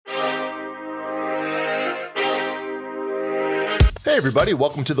Hey everybody,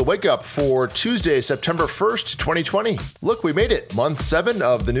 welcome to the Wake Up for Tuesday, September 1st, 2020. Look, we made it, month 7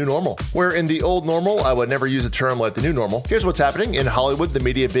 of the new normal. Where in the old normal, I would never use a term like the new normal. Here's what's happening in Hollywood, the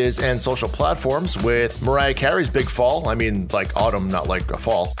media biz, and social platforms with Mariah Carey's big fall. I mean, like autumn, not like a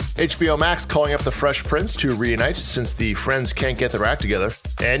fall. HBO Max calling up the Fresh Prince to reunite since the Friends can't get their act together.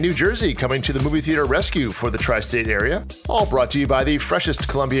 And New Jersey coming to the movie theater rescue for the tri-state area. All brought to you by the freshest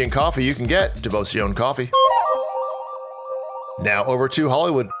Colombian coffee you can get, Devoción Coffee. Now over to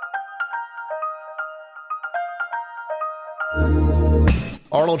Hollywood.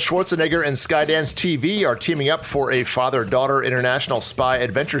 Arnold Schwarzenegger and Skydance TV are teaming up for a father-daughter international spy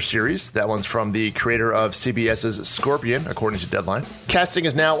adventure series. That one's from the creator of CBS's Scorpion, according to Deadline. Casting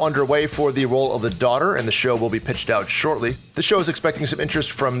is now underway for the role of the daughter, and the show will be pitched out shortly. The show is expecting some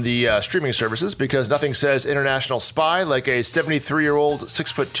interest from the streaming services because nothing says international spy like a 73-year-old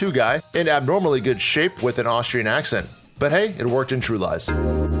 6'2" guy in abnormally good shape with an Austrian accent. But hey, it worked in True Lies.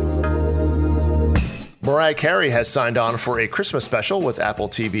 Mariah Carey has signed on for a Christmas special with Apple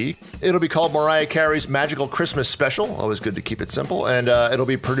TV. It'll be called Mariah Carey's Magical Christmas Special, always good to keep it simple, and it'll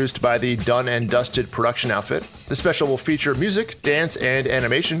be produced by the Done and Dusted production outfit. The special will feature music, dance, and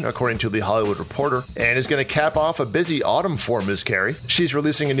animation, according to The Hollywood Reporter, and is going to cap off a busy autumn for Ms. Carey. She's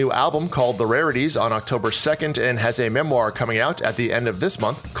releasing a new album called The Rarities on October 2nd and has a memoir coming out at the end of this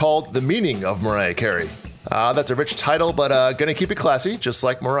month called The Meaning of Mariah Carey. That's a rich title, but gonna keep it classy, just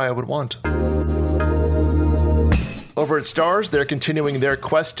like Mariah would want. Over at STARZ, they're continuing their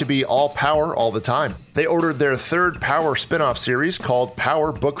quest to be all power all the time. They ordered their third Power spin-off series called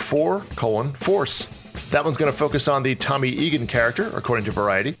Power Book 4: Force. That one's going to focus on the Tommy Egan character, according to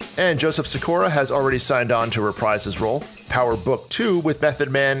Variety. And Joseph Sikora has already signed on to reprise his role. Power Book 2 with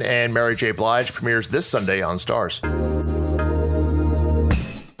Method Man and Mary J. Blige premieres this Sunday on STARZ.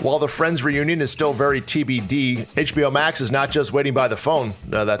 While the Friends reunion is still very TBD, HBO Max is not just waiting by the phone.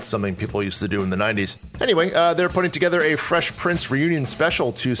 That's something people used to do in the 90s. Anyway, they're putting together a Fresh Prince reunion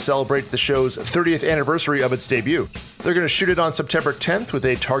special to celebrate the show's 30th anniversary of its debut. They're going to shoot it on September 10th with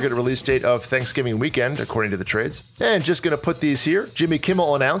a target release date of Thanksgiving weekend, according to the trades. And just going to put these here, Jimmy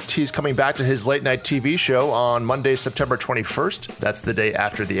Kimmel announced he's coming back to his late-night TV show on Monday, September 21st. That's the day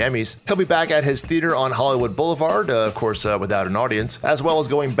after the Emmys. He'll be back at his theater on Hollywood Boulevard, of course without an audience, as well as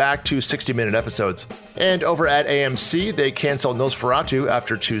going back to 60-minute episodes. And over at AMC, they canceled Nosferatu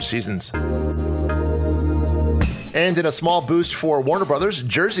after 2 seasons. And in a small boost for Warner Brothers,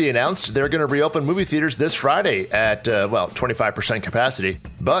 Jersey announced they're going to reopen movie theaters this Friday at, 25% capacity,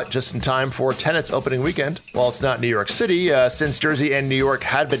 but just in time for Tenet's opening weekend. While it's not New York City, since Jersey and New York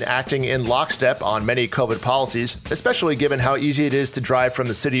had been acting in lockstep on many COVID policies, especially given how easy it is to drive from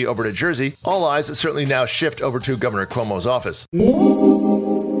the city over to Jersey, all eyes certainly now shift over to Governor Cuomo's office.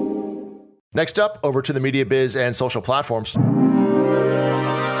 Next up, over to the media biz and social platforms.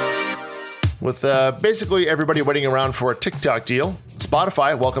 With basically everybody waiting around for a TikTok deal,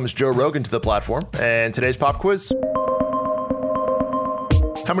 Spotify welcomes Joe Rogan to the platform. And today's pop quiz.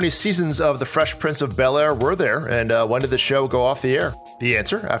 How many seasons of The Fresh Prince of Bel-Air were there, and when did the show go off the air? The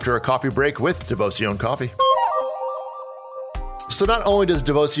answer after a coffee break with Devoción Coffee. So not only does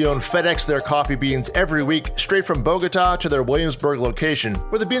Devoción FedEx their coffee beans every week straight from Bogota to their Williamsburg location,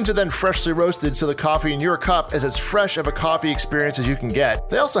 where the beans are then freshly roasted so the coffee in your cup is as fresh of a coffee experience as you can get,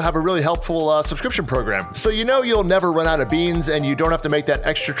 they also have a really helpful subscription program. So you know you'll never run out of beans and you don't have to make that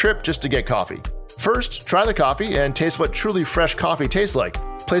extra trip just to get coffee. First, try the coffee and taste what truly fresh coffee tastes like.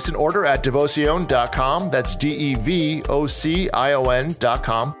 Place an order at Devoción.com, that's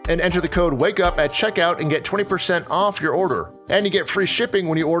DEVOCION.com, and enter the code WAKEUP at checkout and get 20% off your order. And you get free shipping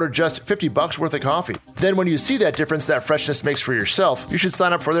when you order just $50 worth of coffee. Then when you see that difference that freshness makes for yourself, you should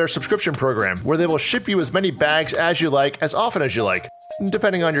sign up for their subscription program, where they will ship you as many bags as you like, as often as you like,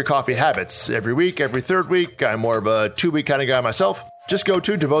 depending on your coffee habits. Every week, every third week, I'm more of a 2-week kind of guy myself. Just go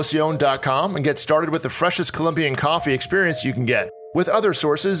to Devoción.com and get started with the freshest Colombian coffee experience you can get. With other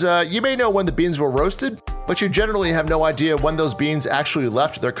sources, you may know when the beans were roasted, but you generally have no idea when those beans actually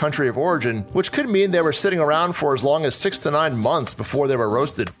left their country of origin, which could mean they were sitting around for as long as 6 to 9 months before they were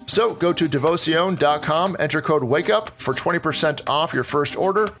roasted. So go to Devoción.com, enter code WAKEUP for 20% off your first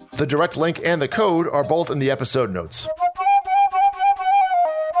order. The direct link and the code are both in the episode notes.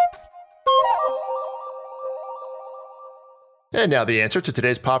 And now the answer to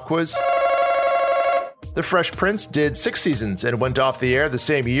today's pop quiz. The Fresh Prince did 6 seasons and went off the air the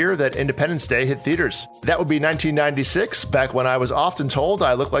same year that Independence Day hit theaters. That would be 1996, back when I was often told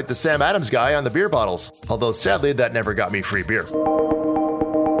I looked like the Sam Adams guy on the beer bottles, although sadly that never got me free beer.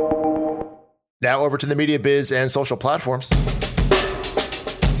 Now over to the media biz and social platforms.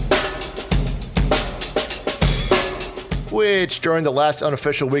 which during the last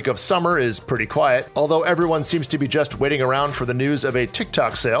unofficial week of summer is pretty quiet, although everyone seems to be just waiting around for the news of a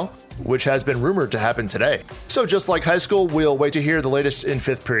TikTok sale, which has been rumored to happen today. So just like high school, we'll wait to hear the latest in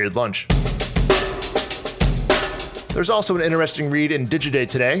 5th period lunch. There's also an interesting read in Digiday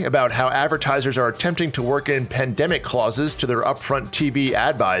today about how advertisers are attempting to work in pandemic clauses to their upfront TV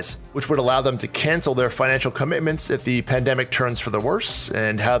ad buys, which would allow them to cancel their financial commitments if the pandemic turns for the worse,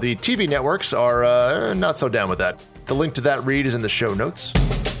 and how the TV networks are not so down with that. The link to that read is in the show notes.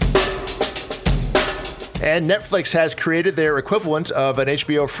 And Netflix has created their equivalent of an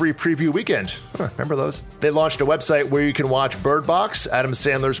HBO free preview weekend. Remember those? They launched a website where you can watch Bird Box, Adam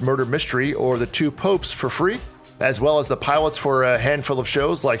Sandler's Murder Mystery, or The Two Popes for free, as well as the pilots for a handful of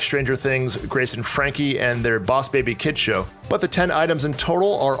shows like Stranger Things, Grace and Frankie, and their Boss Baby Kids show. But the 10 items in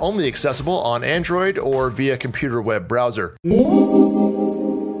total are only accessible on Android or via computer web browser.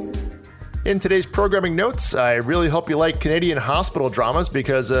 In today's programming notes, I really hope you like Canadian hospital dramas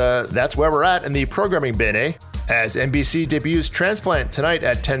because that's where we're at in the programming bin, eh? As NBC debuts Transplant tonight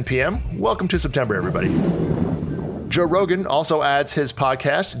at 10 p.m. Welcome to September, everybody. Joe Rogan also adds his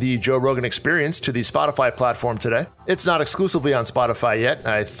podcast, The Joe Rogan Experience, to the Spotify platform today. It's not exclusively on Spotify yet.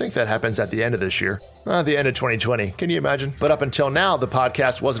 I think that happens at the end of this year. The end of 2020. Can you imagine? But up until now, the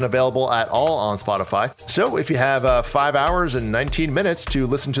podcast wasn't available at all on Spotify. So if you have 5 hours and 19 minutes to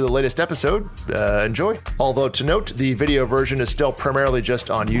listen to the latest episode, enjoy. Although to note, the video version is still primarily just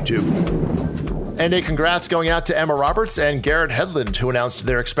on YouTube. And a congrats going out to Emma Roberts and Garrett Hedlund, who announced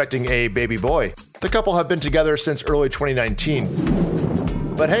they're expecting a baby boy. The couple have been together since early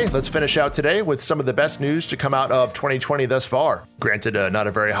 2019. But hey, let's finish out today with some of the best news to come out of 2020 thus far. Granted, not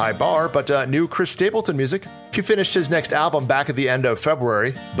a very high bar, but new Chris Stapleton music. He finished his next album back at the end of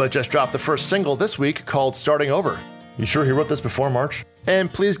February, but just dropped the first single this week called Starting Over. You sure he wrote this before March?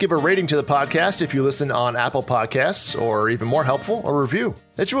 And please give a rating to the podcast if you listen on Apple Podcasts, or even more helpful, a review.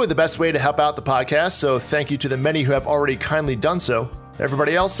 It's really the best way to help out the podcast, so thank you to the many who have already kindly done so.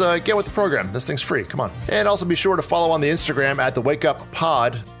 Everybody else, get with the program. This thing's free. Come on. And also be sure to follow on the Instagram at the Wake Up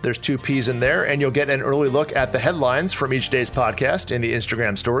Pod. There's 2 P's in there, and you'll get an early look at the headlines from each day's podcast in the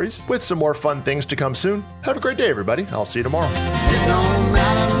Instagram stories, with some more fun things to come soon. Have a great day, everybody. I'll see you tomorrow. It don't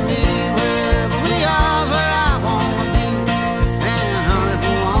matter to me.